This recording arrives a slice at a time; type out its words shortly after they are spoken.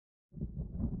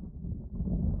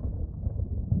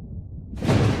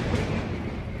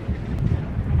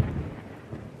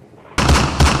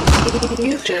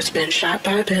You've just been shot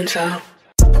by Bento.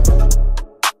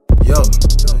 Yo,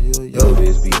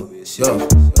 this beat, yo.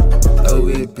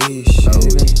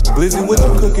 Glizzy, what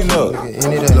you cooking up?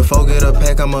 The folk get a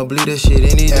pack, I'ma bleed that shit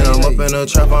any day. And I'm up in a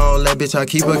trap, I don't let bitch, I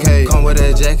keep a cage. Come with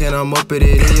that jacket, I'm up at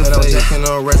it in your face. Jacking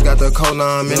on rest, got the cold,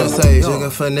 now I'm in a safe. Jiggin'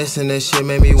 finessing, that shit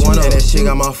made me wanna. And that shit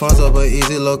got my funds up, but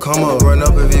easy little come up. Run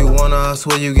up if you wanna, I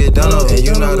swear you get done up. And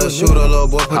you not a shooter, little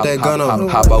boy, put that gun up.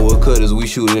 Hop out with cutters, we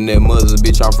shootin' that mother.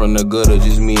 Bitch, I'm from the gutter,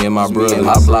 just me and my brother.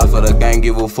 I fly for the gang,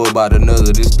 give a fuck about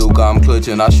another. This dude I'm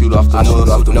clutching, I shoot off the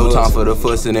mother. No time for the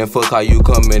fussing and fuck how you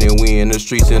coming. And we in the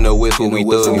streets in the west where we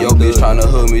thuggin'. Yo bitch tryna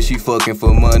hug me, she fucking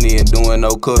for money and doing no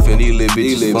cuffin'. These little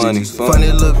bitches funny.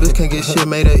 Funny little bitch can get shit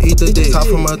made her eat the dick. Top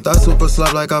from her thigh, super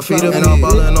slap like I feed her. And I'm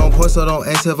ballin' on point, so don't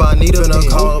ask if I need her. Finna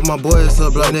call up my boys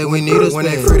up like that we need us. When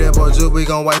they free that boy Juke, we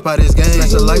gon' wipe out his game.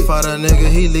 Snatch a life out a nigga,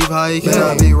 he leave how he can.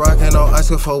 I be rockin' on ice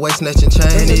for waist snatching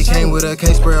chain. And he came with a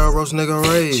case spray, a roast nigga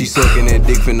raid. She suckin' that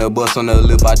dick, finna bust on her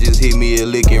lip. I just hit me a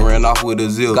lick and ran off with a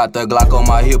zip. Got the Glock on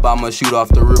my hip, I'ma shoot off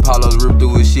the rip. Hollows rip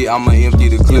through his shit, I'ma empty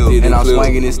the clip. And I'm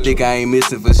swinging this stick, I ain't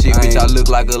missing for shit. Bitch, I look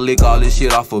like a lick, all this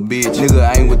shit off a bitch.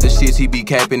 Nigga ain't with the shits, he be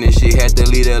capping and shit. Had to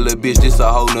leave that little bitch, this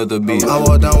a whole nother bitch. I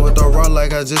walk down with the rock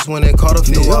like I just went and caught a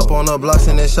few. Up on the blocks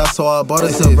in that shot, so I bought a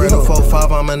sip. Brand new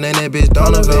 4-5, I'ma name that bitch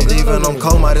Donovan. Leaving them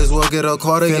cold, might as well get a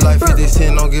quarter. Feel like 50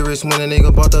 cent, don't get rich when a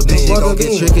nigga bought the bitch. Shit gon'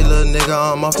 get tricky, little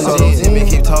nigga, I'm off the team. Let me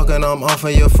keep talking, I'm off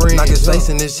of your friend. Knock his face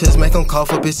in his chest, make him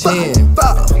cough up his chin.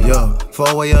 Yo,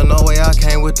 4-way or no way, I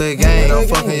came with the game. I'm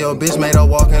fucking your bitch, made her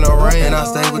walk in the rain. And I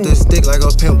stay with the stick like a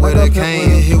pimp with a cane.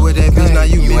 Get hit with that bitch, now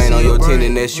you ain't on your tin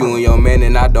and that's you and your man.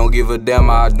 And I don't give a damn,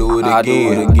 I'll do it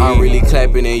again. I'm really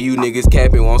clapping and you niggas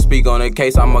capping. Won't speak on the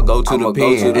case, I'ma go to the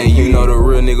pen. And you know the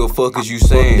real nigga fuck is you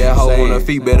saying. That hoe on her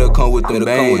feet better come with the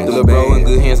band. Lil' bro in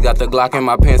good hands, got the Glock in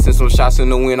my pants and some shots in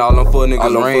the wind. All them fuck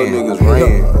niggas ran.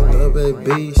 The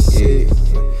baby shit,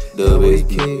 the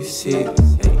baby shit.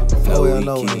 4-way I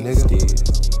know it, nigga.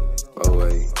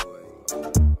 4-way.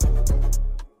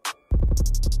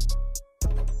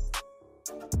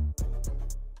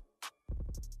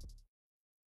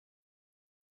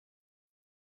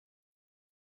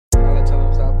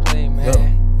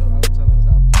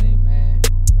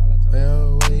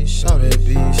 Shout that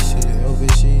bitch shit, oh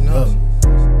bitch she know.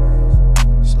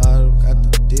 Slide up, got the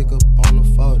dick up on the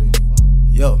 40.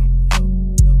 Yo.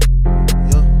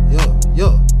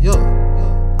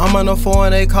 I'm on the 4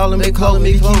 and they callin' me.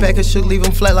 Keep back and shook, leave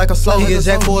him flat like a slow. He get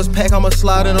jack for his pack, I'ma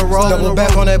slide in a row. Double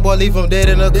back on that boy, leave him dead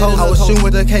in the coast. I was shooting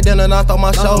with the K, then I knocked on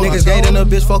my shoulder. Niggas gate in the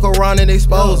bitch, fuck around and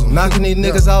expose him. Knocking these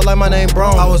niggas out like my name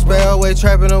Brown. I was Sparrow away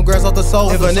trapping them girls off the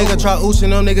sofa. If a nigga try oochin',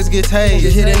 them niggas get tased.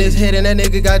 Get hit in his head and that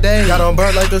nigga got dazed. Got on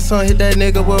burnt like the sun, hit that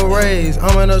nigga with rays.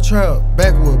 I'm in a trap,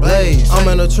 back with blaze. I'm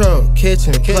in a truck,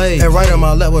 kitchen, play. And right on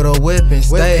my lap with a whipping,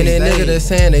 stay. And that nigga that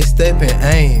saying they steppin',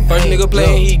 aim. First nigga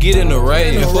playin', he get in the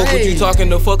raid. And fuck what you talking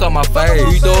the fuck out my face.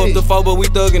 We throw up the 4, but we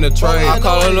thuggin' the trade. I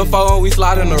call on the 4 and we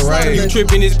slide in the raid. You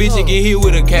trippin' this bitch and get hit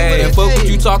with a K. And fuck what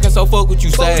you talking, so fuck what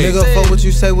you say. Nigga, fuck what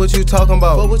you say, what you talking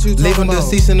about? Leave him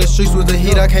deceased in the streets with the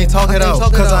heat, I can't talk it out.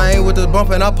 Cause I ain't with the bump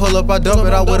and I pull up, I dump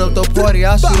it. I wet up the party,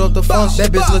 I shoot up the function.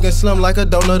 That bitch looking slim like a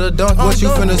donut or dunk. What you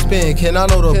finna spin, can I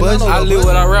know the budget? I live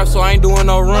what I rap, so I ain't doing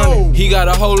no running. He got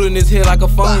a hole in his head like a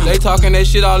phone. They talking that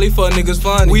shit, all these fuck niggas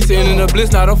funny. We sitting in the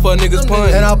bliss, now them fuck niggas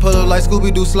punch. And I pull up like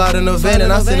Scooby-Doo, slide in the van.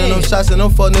 And I send them shots and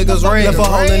them fuck niggas rain. Left a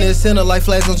hole in his center like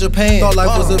flags on Japan. Thought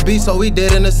life was a beast, so we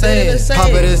dead in the sand.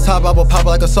 Pop at his top, I will pop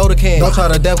like a soda can. Don't try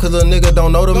to dap cause little nigga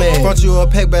don't know the man. Front you a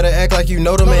pack, better act like you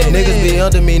know the man. Niggas be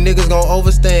under me, niggas gon'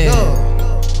 overstand.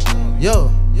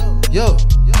 Yo,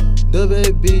 the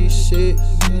baby shit,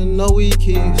 you know we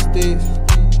keep sticks.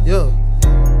 Yo.